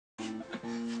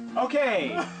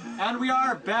Okay, and we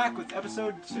are back with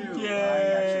episode 2.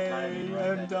 Yay!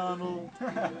 I'm Donald.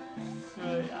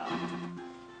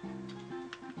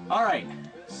 Alright,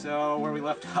 so where we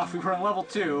left off, we were on level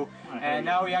 2, and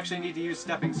now we actually need to use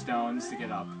stepping stones to get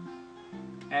up.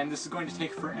 And this is going to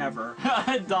take forever.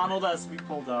 Donald has to be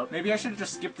pulled up. Maybe I should have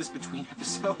just skipped this between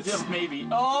episodes. Just maybe.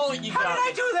 Oh, you got How did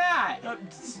I do that?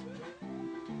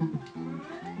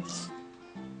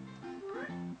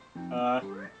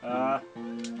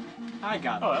 I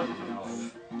got it. Oh,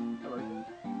 No.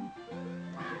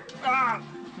 Ah!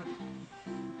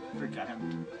 Forget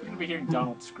him. You're gonna be hearing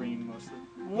Donald scream mostly.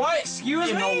 What?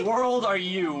 Excuse me? In the world are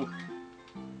you?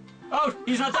 Oh,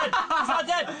 he's not dead! He's not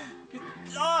dead!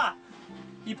 Ah!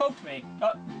 He poked me.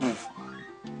 There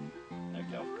you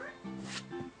go.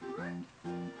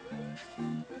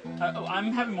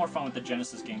 I'm having more fun with the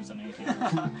Genesis games than anything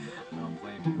else. I don't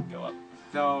blame you. Go up.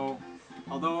 So,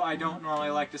 although I don't normally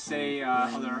like to say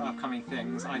other upcoming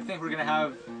things, I think we're going to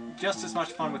have just as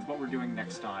much fun with what we're doing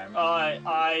next time.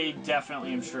 I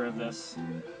definitely am sure of this.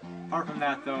 Apart from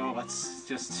that, though, let's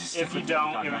just... If you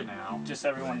don't, right now. Just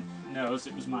everyone knows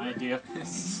it was my idea.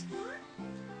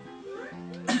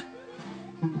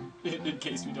 In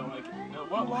case we don't like it. No,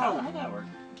 how'd that work?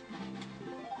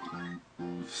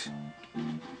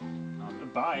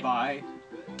 Bye. Bye.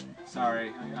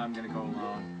 Sorry, I'm gonna go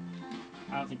alone.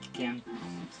 I don't think you can.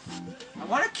 I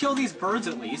want to kill these birds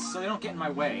at least, so they don't get in my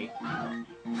way.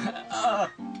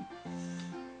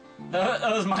 That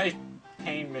was my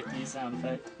pain Mickey sound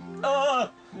effect.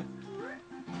 Wow!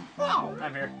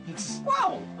 I'm here.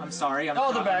 Wow! I'm sorry.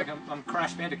 They're back. I'm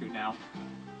Crash Bandicoot now.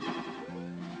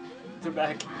 They're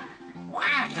back.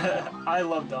 Whack! I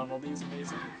love Donald. He's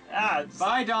amazing.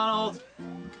 Bye, Donald.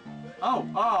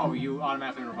 Oh, you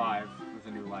automatically revive with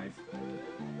a new life.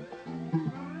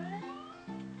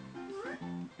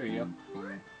 Here you go.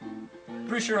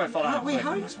 Pretty sure I fell down. Wait,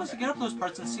 how are you supposed to get up those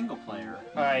parts in single player?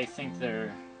 I think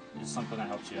there is something that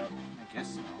helps you out. I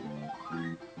guess so.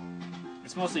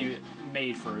 It's mostly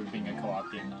made for being a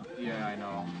co-op game, though. Yeah, I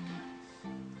know.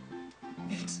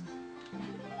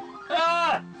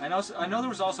 Ah! I know there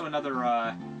was also another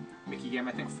Mickey game,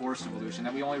 I think Forest Evolution,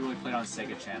 that we only really played on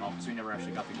Sega Channel, because we never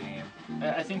actually got the game.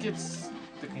 I think it's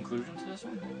the conclusion to this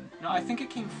one. No, I think it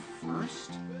came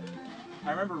first. I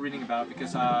remember reading about it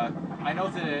because I know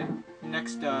the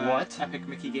next epic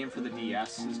Mickey game for the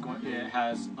DS is it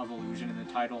has Evolution in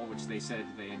the title, which they said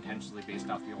they intentionally based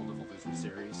off the old Evolution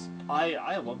series.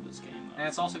 I love this game, though. And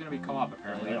it's also going to be co-op,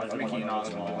 apparently, with Mickey and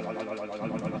Oswald.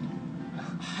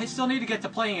 I still need to get to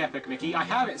playing Epic Mickey. I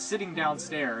have it sitting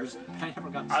downstairs, but I never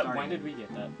got started. When did we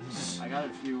get that? I got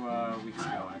it a few weeks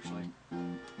ago, actually.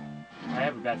 I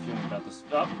have a bad feeling about this.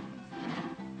 Oh!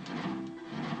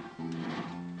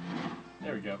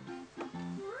 There we go.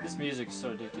 This music is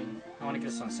so addicting. I want to get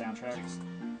this on soundtracks.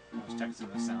 I was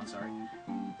texting the sound, sorry.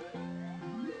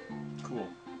 Cool.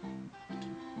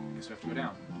 Guess we have to go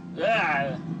down.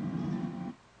 Ah!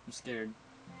 I'm scared.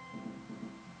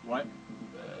 What?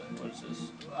 What is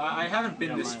this? I haven't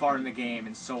been this far in the game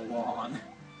in so long.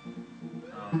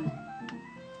 Do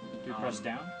you press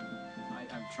down?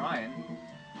 I'm trying.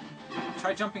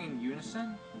 Try jumping in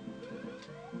unison?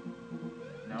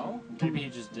 No? Maybe he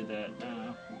just did that. I don't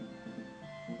know.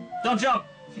 Don't jump!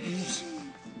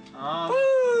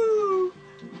 Woo!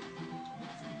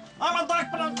 I'm a duck,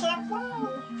 but I can't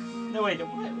fly! No, wait,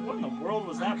 what in the world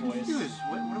was that voice?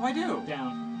 What do I do?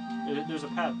 Down. There's a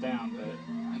path down, but...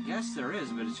 I guess there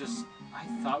is, but it's just... I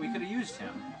thought we could have used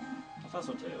him. I thought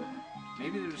so, too.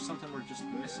 Maybe there's something we're just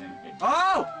missing.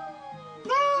 Oh!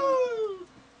 No!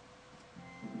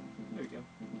 There we go.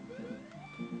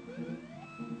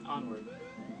 Onward.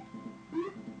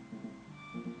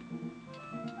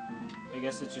 I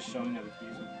guess it's just showing that we can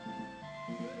use it.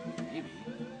 Maybe.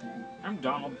 I'm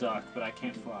Donald Duck, but I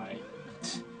can't fly.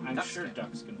 I'm sure can.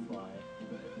 ducks can fly.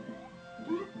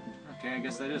 Okay, I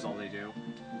guess that is all they do.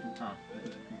 Huh.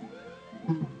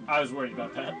 I was worried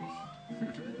about that.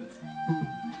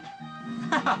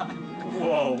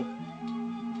 Whoa.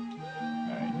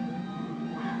 Alright.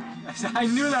 I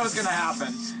knew that was gonna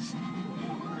happen.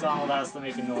 Donald has to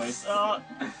make a noise.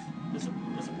 There's a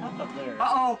path up there.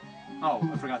 Uh-oh! Oh,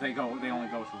 I forgot they only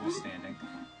go with who's standing.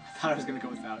 I thought I was gonna go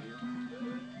without you.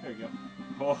 There you go.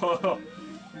 Oh,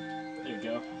 there you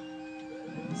go.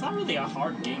 It's not really a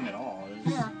hard game at all.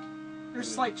 Yeah. There's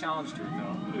a slight challenge to it,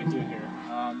 though. What do we do here?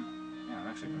 Yeah, I'm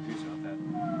actually confused about that.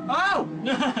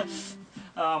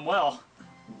 Oh! Well.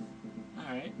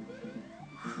 Alright.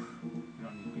 You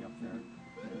don't need to be up there.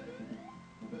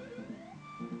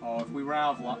 Oh, if we ran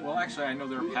out of well, actually, I know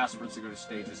there are passwords to go to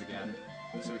stages again,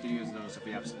 so we can use those if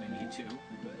we absolutely need to.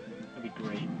 That'd be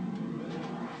great.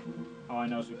 I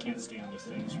know is we can't stay on these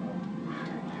things.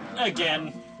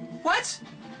 Again. What?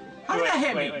 How did that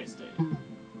hit me? Wait, stay.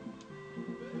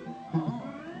 Oh,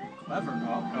 clever.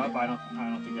 Oh, I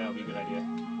don't think that would be a good idea.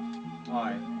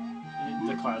 Why?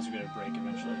 The clouds are gonna break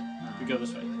eventually. We go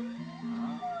this way.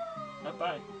 Oh,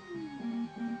 bye.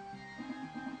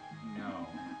 No.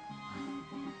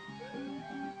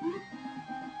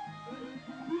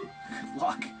 Good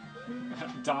luck.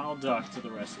 Donald Duck to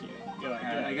the rescue.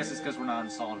 I guess it's because we're not on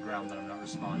solid ground that I'm not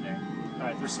responding.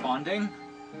 Alright, responding?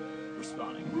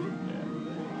 Responding.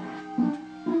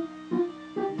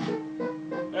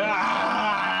 Yeah.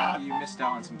 Ah! You missed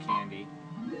out on some candy.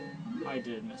 I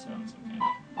did miss out on some candy.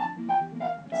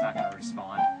 It's not gonna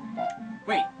respond.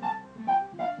 Wait.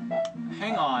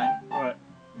 Hang on. What?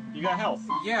 You got health.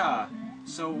 Yeah.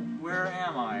 So where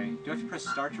am I? Do I have to press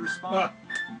start to respond?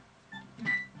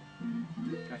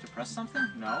 Do I have to press something?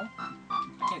 No.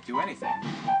 I can't do anything.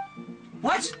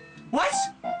 What? What?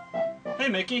 Hey,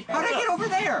 Mickey. How did I get over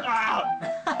there? Ah!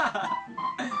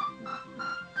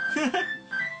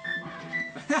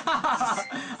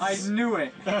 I knew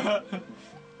it.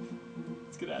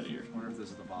 Let's get out of here. I wonder if this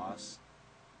is the boss.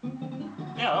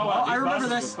 Yeah, oh, I remember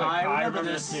this. I remember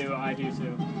this too. I do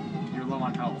too. You're low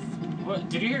on health. What?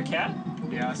 Did you hear cat?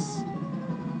 Yes.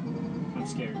 I'm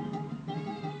scared.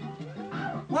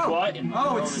 Whoa! What in the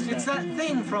Oh, world it's is that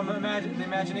thing from the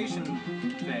imagination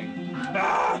thing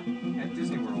Ah! at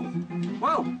Disney World.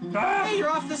 Whoa! Ah! Hey, you're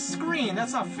off the screen.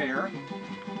 That's not fair.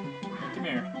 Come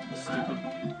here. Stupid.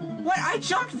 What? I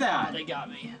jumped that. They got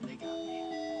me. They got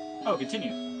me. Oh,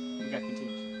 continue. We got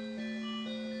continue.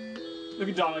 Look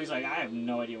at Donald. He's like, I have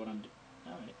no idea what I'm doing.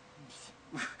 All right.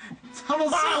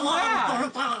 Donald's so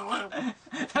mad.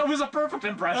 That was a perfect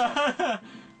impression.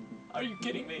 Are you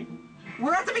kidding me?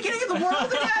 We're at the beginning of the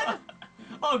world again.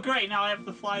 Oh, great! Now I have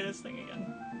to fly this thing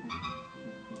again.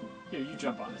 Here, you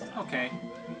jump on this thing. Okay.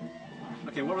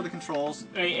 Okay, what were the controls?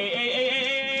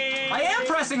 A. I am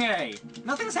pressing A!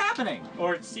 Nothing's happening!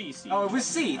 Or C. Oh, it was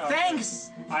C. Oh.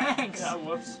 Thanks! Thanks!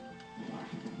 Whoops.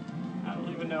 I don't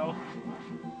even know.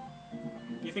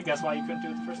 You think that's why you couldn't do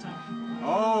it the first time?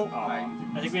 Oh! I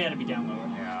think we had to be down lower.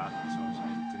 Yeah, so I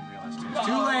didn't realize too. It's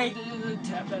too late!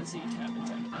 Tap that C, tap it.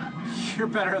 You're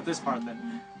better at this part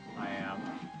than I am.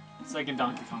 It's like in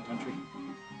Donkey Kong Country.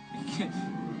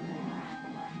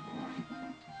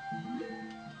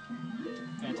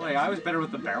 Wait, I was better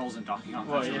with the barrels in Donkey Kong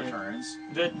Country Returns.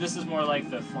 This is more like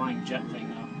the flying jet thing,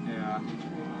 though. Yeah.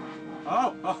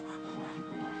 Oh! Oh!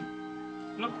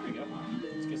 Look, there you go.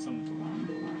 Let's get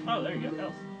some... Oh, there you go,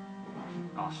 health.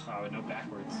 Oh, no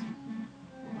backwards.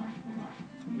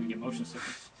 I'm gonna get motion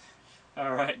sickness.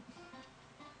 Alright.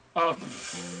 Oh,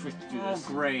 we have to do this. Oh,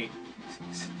 great.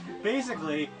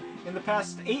 Basically, in the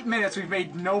past 8 minutes, we've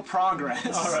made no progress.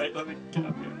 Alright, let me get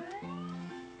up here.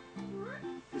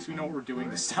 At least we know what we're doing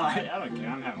this time. I don't care,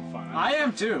 I'm having fun. I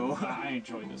am too. I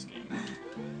enjoy this game.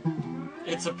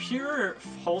 It's a pure,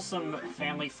 wholesome,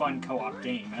 family fun co-op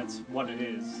game. That's what it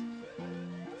is.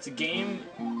 It's a game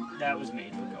that was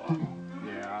made for co-op.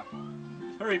 Yeah.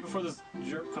 Hurry before this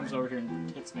jerk comes over here and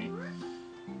hits me.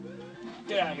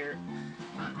 Get out of here.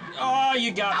 Oh,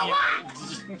 you got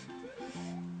me.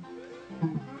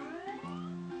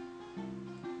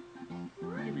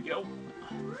 Here we go.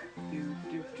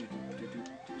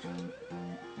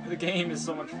 The game is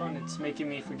so much fun, it's making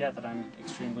me forget that I'm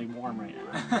extremely warm right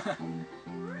now.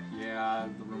 Yeah,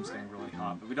 the room's getting really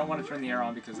hot, but we don't want to turn the air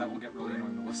on because that will get really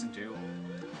annoying to listen to.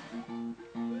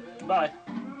 Goodbye.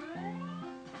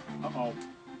 Uh-oh.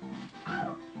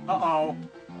 Uh-oh.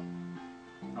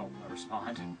 Oh, I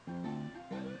respond.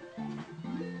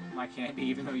 My candy,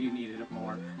 even though you needed it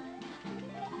more.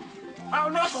 Oh,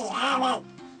 no!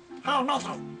 Oh, no!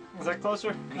 Is that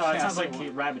closer? Yeah, It sounds like so-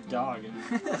 a rabid dog.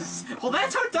 Well,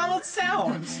 that's how Donald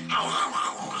sounds!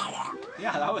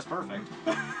 Yeah, that was perfect.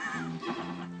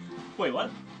 Wait,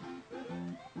 what?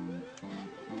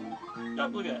 Oh,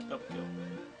 look at that. Double kill.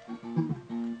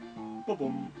 Boom,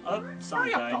 boom. Oh,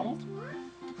 Sonic Hurry up, died. Donald.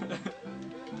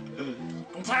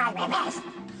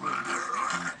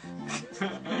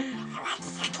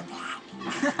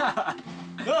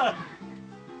 Ah!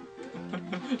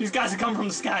 These guys have come from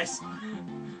the skies.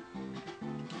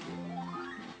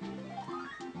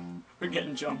 We're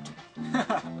getting jumped.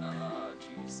 Oh,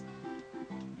 jeez.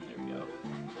 There we go.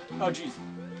 Oh, jeez.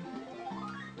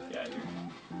 Get out of here.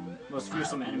 Most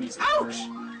fearsome enemies ever. Ouch!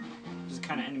 Just the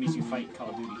kind of enemies you fight in Call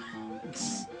of Duty.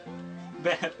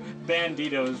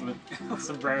 Banditos with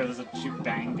sombreros that shoot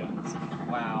bang guns.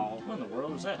 Wow. What in the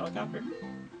world was that? Helicopter?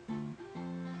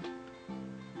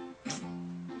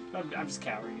 I'm just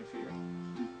cowering in fear.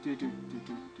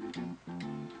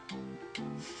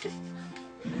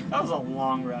 That was a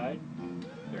long ride.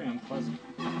 Very unpleasant.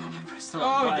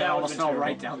 I almost fell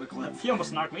right down the cliff. He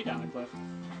almost knocked me down the cliff.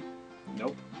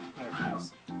 Nope. I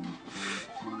refuse.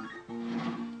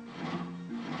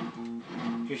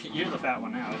 You're the fat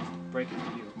one now. It's breaking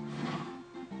for you.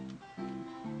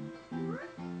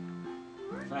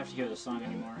 If I have to hear the song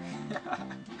anymore.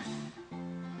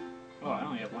 Oh, I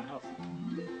only have 1 health.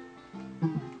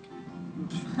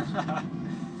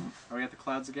 Are we at the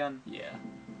clouds again? Yeah.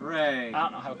 Hooray! I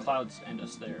don't know how clouds end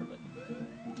us there, but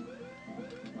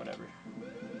whatever.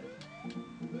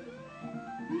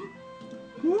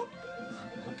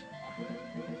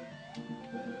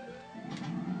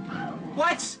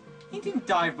 What? He didn't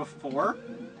dive before.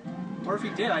 Or if he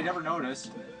did, I never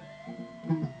noticed.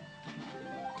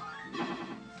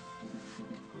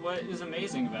 What is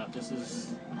amazing about this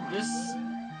is this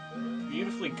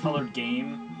beautifully colored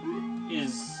game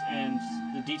and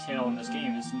the detail in this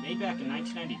game is made back in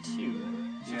 1992.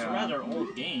 So it's a rather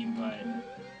old game, but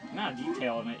the amount of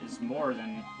detail in it is more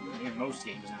than in most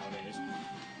games nowadays.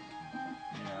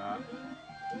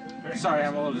 Yeah. Sorry,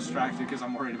 I'm a little distracted because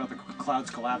I'm worried about the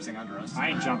clouds collapsing under us. I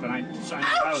ain't jumping. I knew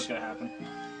that was gonna happen.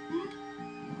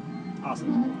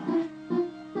 Awesome.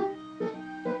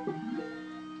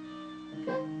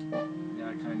 Yeah,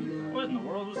 I kind of need that. What in the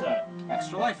world was that?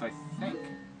 Extra life, I think.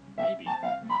 Maybe.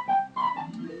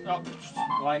 Oh.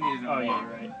 Well, I needed it more. Oh, yeah,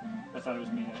 you're right. I thought it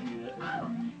was me that needed it.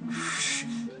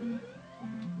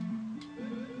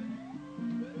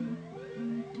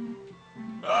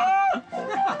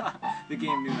 The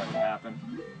game knew that would happen.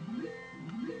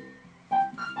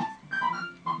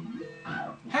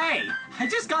 Hey! I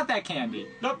just got that candy!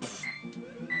 Nope.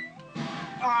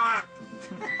 Ah!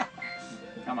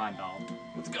 Come on, doll.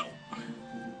 Let's go.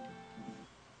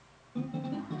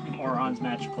 Moron's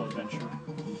Magical Adventure.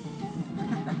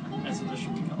 That's what this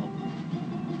should be called.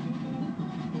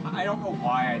 I don't know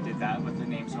why I did that with the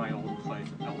names of my old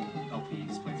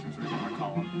LPs, playthroughs, whatever you want to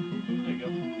call them. There you go.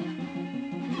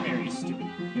 Very stupid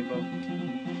hippo.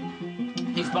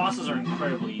 These bosses are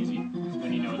incredibly easy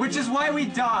when you know. Which is why we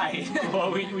die.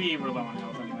 Well, we were low on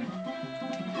health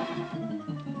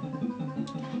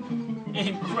anyway.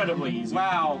 Incredibly easy.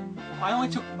 Wow. I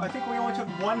think we only took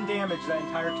 1 damage that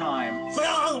entire time.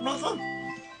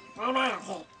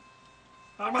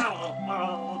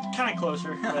 Kind of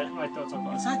closer, but my thoughts are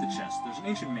close. Inside the chest, there's an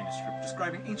ancient manuscript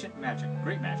describing ancient magic.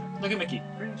 Great magic. Look at Mickey.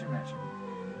 Great ancient magic.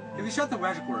 If you shout the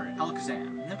magic word,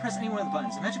 Alakazam, and then press any one of the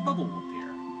buttons, a magic bubble will appear.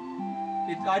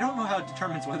 I don't know how it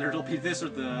determines whether it'll be this or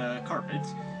the carpet.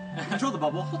 To control the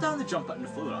bubble, hold down the jump button to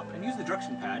float up, and use the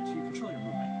direction pad to control your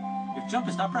movement. If jump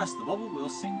is not pressed, the bubble will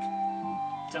sink.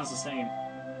 Sounds the same.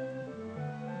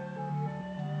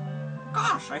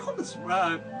 Gosh, I hope this,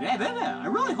 I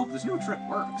really hope this new trick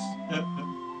works.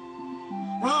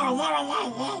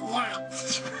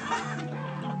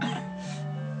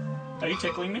 Are you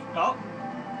tickling me? Oh.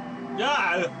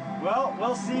 Yeah! Well,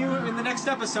 we'll see you in the next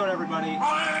episode, everybody.